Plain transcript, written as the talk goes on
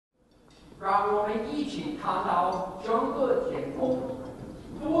让我们一起看到整个天空，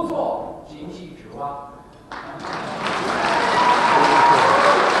不做经济指望。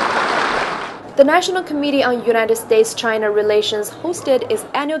 The National Committee on United States-China Relations hosted its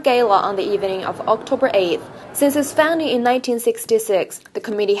annual gala on the evening of October 8th. Since its founding in 1966, the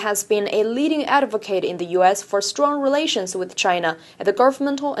committee has been a leading advocate in the U.S. for strong relations with China at the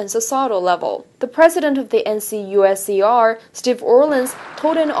governmental and societal level. The president of the NCUSCR, Steve Orlins,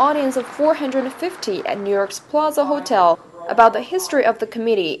 told an audience of 450 at New York's Plaza Hotel about the history of the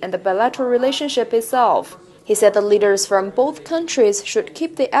committee and the bilateral relationship itself. He said the leaders from both countries should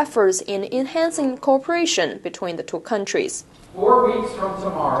keep the efforts in enhancing cooperation between the two countries. 4 weeks from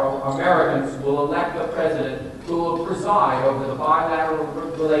tomorrow, Americans will elect the president who will preside over the bilateral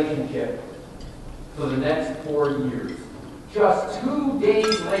relationship for the next 4 years. Just 2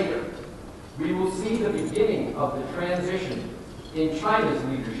 days later, we will see the beginning of the transition in China's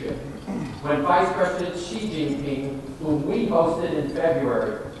leadership when Vice President Xi Jinping, whom we hosted in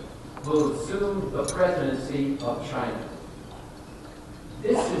February, will assume the presidency of China.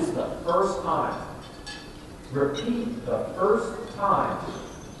 This is the first time, repeat, the first time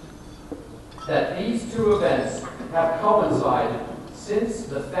that these two events have coincided since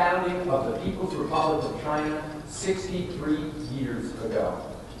the founding of the People's Republic of China 63 years ago.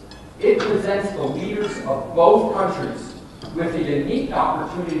 It presents the leaders of both countries with the unique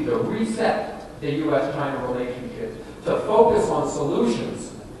opportunity to reset the U.S.-China relationship, to focus on solutions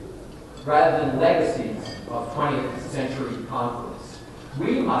rather than legacies of 20th century conflicts.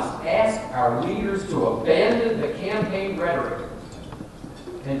 We must ask our leaders to abandon the campaign rhetoric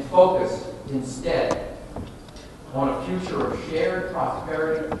and focus instead on a future of shared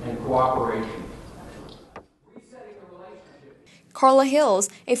prosperity and cooperation. Carla Hills,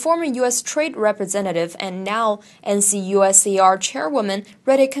 a former U.S. trade representative and now NCUSCR chairwoman,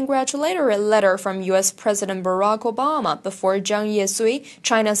 read a congratulatory letter from U.S. President Barack Obama before Zhang Yesui,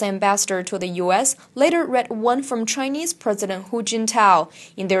 China's ambassador to the U.S., later read one from Chinese President Hu Jintao.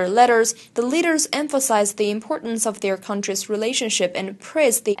 In their letters, the leaders emphasized the importance of their countries' relationship and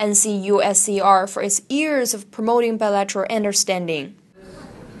praised the NCUSCR for its years of promoting bilateral understanding.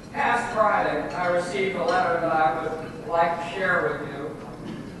 Last Friday, I received a letter that I would like to share with you.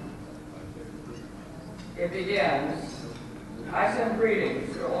 It begins, I send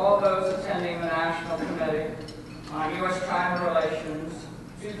greetings to all those attending the National Committee on U.S.-China Relations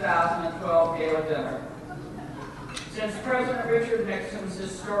 2012 Gala Dinner. Since President Richard Nixon's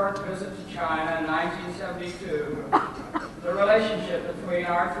historic visit to China in 1972, the relationship between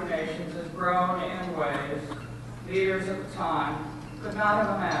our two nations has grown in ways leaders at the time could not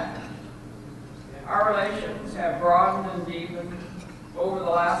have imagined. Our relations have broadened and deepened over the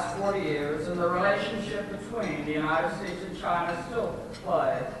last 40 years, and the relationship between the United States and China still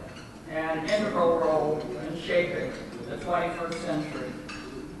play an integral role in shaping the 21st century.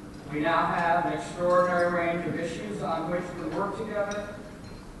 We now have an extraordinary range of issues on which we work together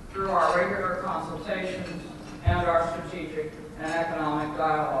through our regular consultations and our strategic and economic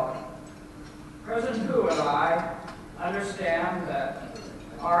dialogue. President Hu and I understand that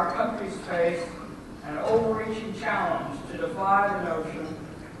our countries face an overreaching challenge to defy the notion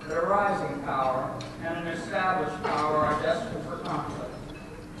that a rising power and an established power are destined for conflict.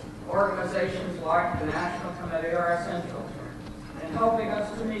 Organizations like the National Committee are essential in helping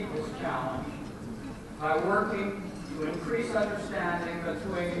us to meet this challenge by working to increase understanding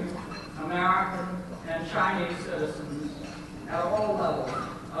between American and Chinese citizens at all levels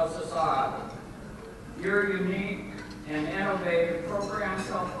of society. Your unique and innovative programs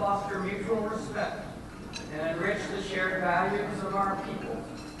help foster mutual respect and enrich the shared values of our people.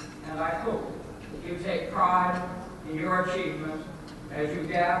 And I hope you take pride in your achievement as you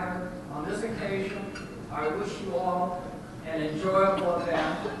gather on this occasion. I wish you all an enjoyable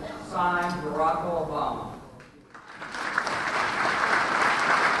event. Signed, Barack Obama.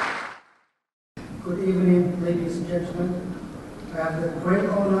 Good evening, ladies and gentlemen. I have the great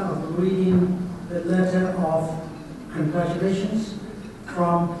honor of reading the letter of congratulations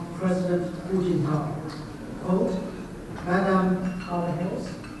from President Hu Jintao. Quote, Madam Carla Hills,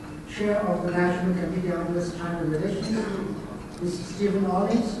 Chair of the National Committee on US-China Relations, Mr. Stephen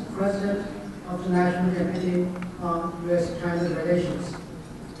Orlins, President of the National Committee on US-China Relations.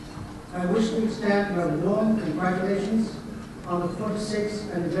 I wish to extend my warm congratulations on the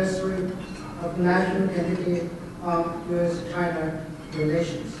 46th anniversary of the National Committee on US-China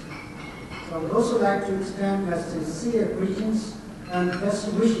Relations. I would also like to extend my sincere greetings and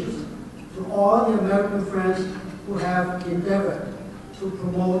best wishes to all the American friends who have endeavored to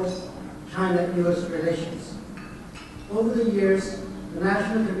promote China-US relations. Over the years, the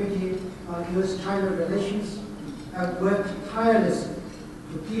National Committee on US-China Relations have worked tirelessly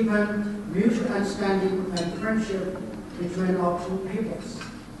to deepen mutual understanding and friendship between our two peoples.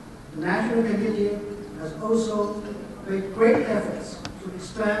 The National Committee has also made great efforts to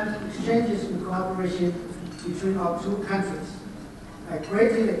expand exchanges in cooperation between our two countries. I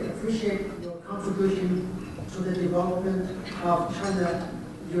greatly appreciate your contribution to the development of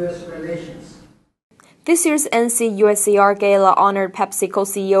China-US relations. This year's NCUSCR Gala honored PepsiCo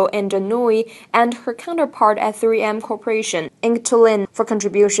CEO Indra Nooyi and her counterpart at 3M Corporation, Inge Thulin, for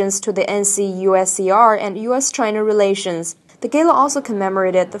contributions to the NCUSCR and US-China relations. The gala also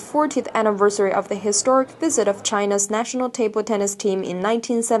commemorated the 40th anniversary of the historic visit of China's national table tennis team in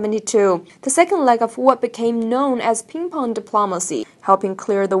 1972, the second leg of what became known as ping-pong diplomacy, helping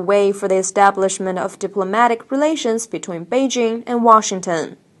clear the way for the establishment of diplomatic relations between Beijing and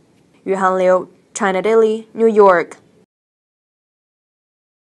Washington. Yuhan, China Daily, New York.